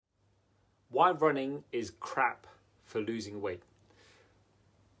Why running is crap for losing weight.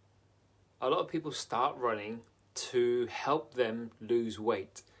 A lot of people start running to help them lose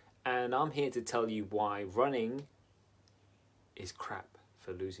weight, and I'm here to tell you why running is crap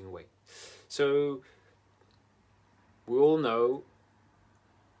for losing weight. So we all know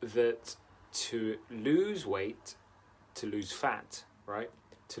that to lose weight, to lose fat, right?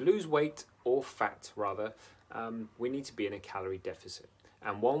 To lose weight or fat rather, we need to be in a calorie deficit.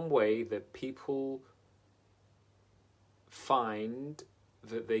 And one way that people find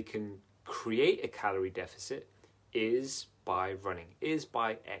that they can create a calorie deficit is by running, is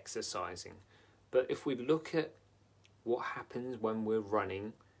by exercising. But if we look at what happens when we're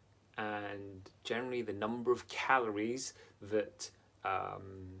running, and generally the number of calories that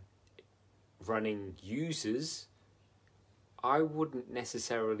running uses, I wouldn't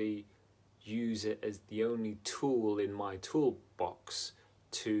necessarily use it as the only tool in my toolbox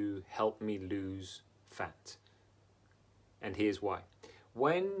to help me lose fat. And here's why.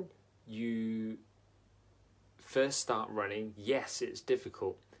 When you first start running, yes, it's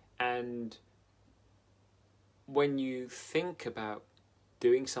difficult. And when you think about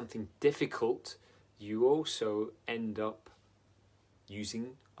doing something difficult, you also end up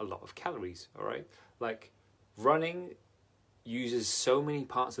using a lot of calories, all right? Like running uses so many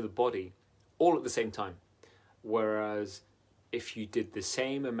parts of the body all at the same time. Whereas if you did the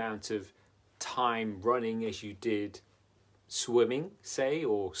same amount of time running as you did swimming, say,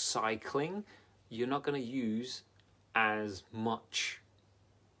 or cycling, you're not going to use as much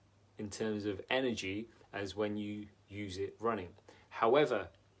in terms of energy as when you use it running. However,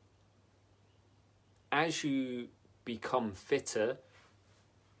 as you become fitter,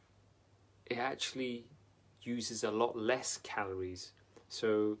 it actually uses a lot less calories.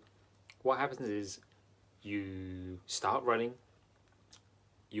 So what happens is you start running,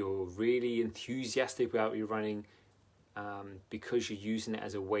 you're really enthusiastic about your running because you're using it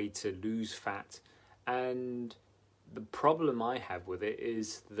as a way to lose fat. And the problem I have with it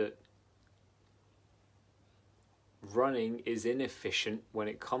is that running is inefficient when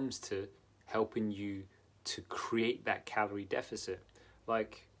it comes to helping you to create that calorie deficit.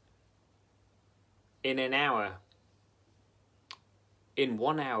 Like in 1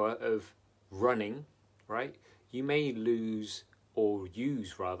 hour of running, right, you may lose or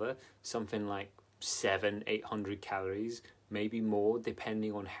use rather something like 700-800 calories, maybe more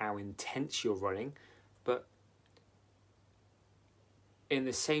depending on how intense you're running. But in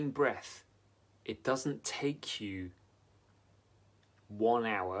the same breath, it doesn't take you 1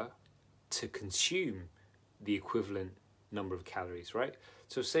 hour to consume the equivalent number of calories, right?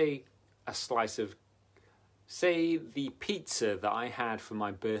 So say the pizza that I had for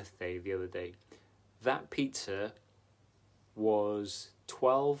my birthday the other day, that pizza was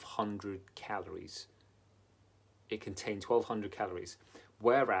 1,200 calories. It contained 1,200 calories.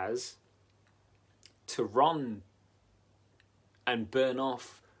 Whereas to run and burn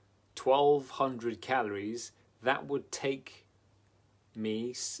off 1,200 calories, that would take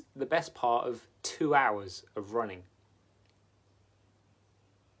me the best part of 2 hours of running.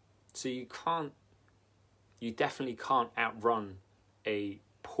 So you definitely can't outrun a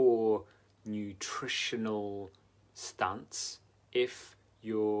poor nutritional stance if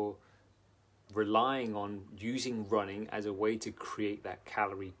you're relying on using running as a way to create that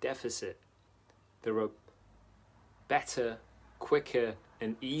calorie deficit. There are better, quicker,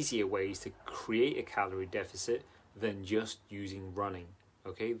 and easier ways to create a calorie deficit than just using running.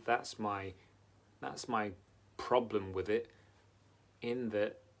 Okay, that's my problem with it, in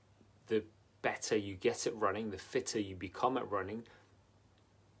that the better you get at running, the fitter you become at running,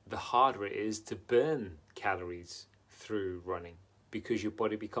 the harder it is to burn calories through running, because your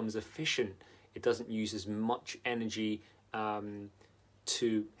body becomes efficient. It doesn't use as much energy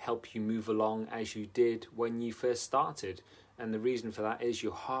to help you move along as you did when you first started. And the reason for that is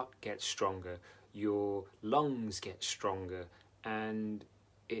your heart gets stronger, your lungs get stronger, and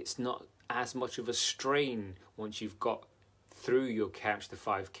it's not as much of a strain once you've got through your couch to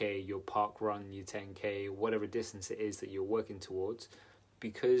 5k, your park run, your 10k, whatever distance it is that you're working towards,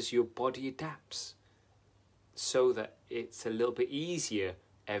 because your body adapts so that it's a little bit easier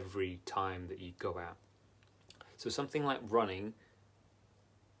every time that you go out. So something like running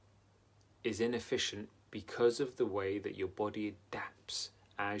is inefficient because of the way that your body adapts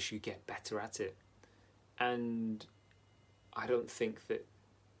as you get better at it. And I don't think that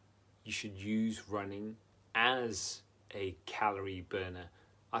you should use running as a calorie burner.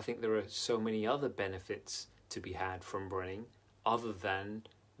 I think there are so many other benefits to be had from running other than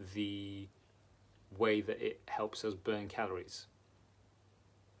the way that it helps us burn calories.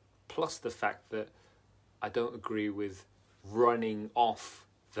 plus the fact that I don't agree with running off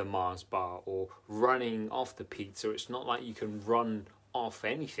the Mars bar or running off the pizza. It's not like you can run off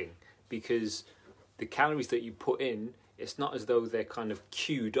anything, because the calories that you put in, it's not as though they're kind of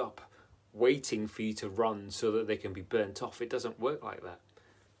queued up waiting for you to run so that they can be burnt off. It doesn't work like that.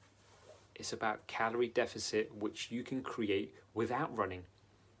 It's about calorie deficit, which you can create without running.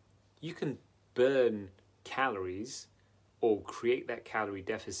 You can burn calories or create that calorie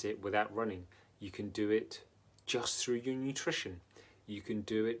deficit without running. You can do it just through your nutrition. You can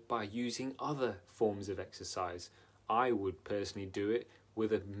do it by using other forms of exercise. I would personally do it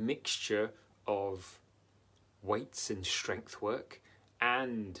with a mixture of weights and strength work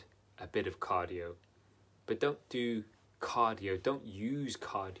and a bit of cardio. But don't do cardio, don't use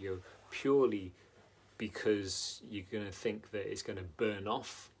cardio purely because you're going to think that it's going to burn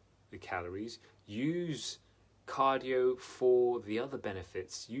off the calories. Use cardio for the other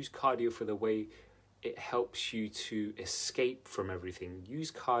benefits. Use cardio for the way it helps you to escape from everything.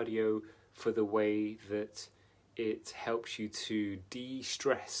 Use cardio for the way that it helps you to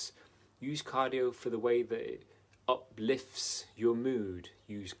de-stress. Use cardio for the way that it uplifts your mood.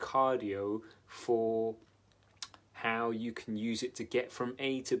 Use cardio for how you can use it to get from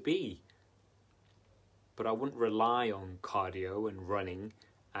A to B. But I wouldn't rely on cardio and running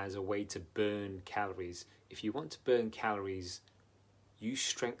as a way to burn calories. If you want to burn calories, use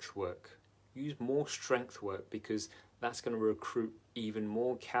strength work. Use more strength work, because that's going to recruit even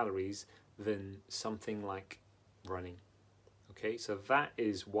more calories than something like running. Okay, so that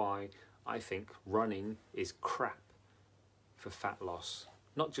is why I think running is crap for fat loss.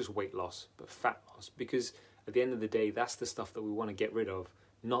 Not just weight loss, but fat loss. Because at the end of the day, that's the stuff that we want to get rid of,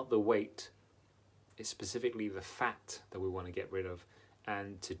 not the weight. It's specifically the fat that we want to get rid of.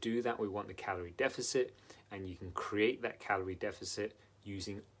 And to do that, we want the calorie deficit, and you can create that calorie deficit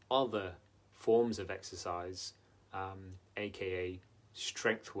using other forms of exercise, aka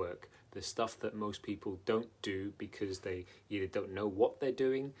strength work, the stuff that most people don't do because they either don't know what they're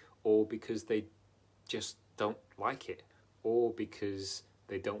doing, or because they just don't like it, or because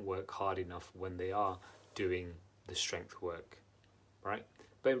they don't work hard enough when they are doing the strength work, right?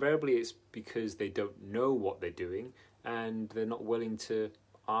 But invariably it's because they don't know what they're doing and they're not willing to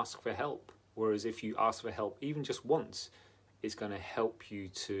ask for help. Whereas if you ask for help even just once, it's going to help you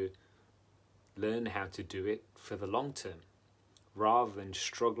to learn how to do it for the long term, rather than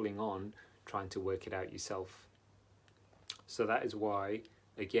struggling on trying to work it out yourself. So that is why,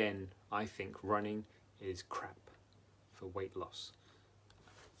 again, I think running is crap for weight loss,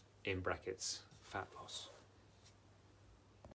 in brackets, fat loss.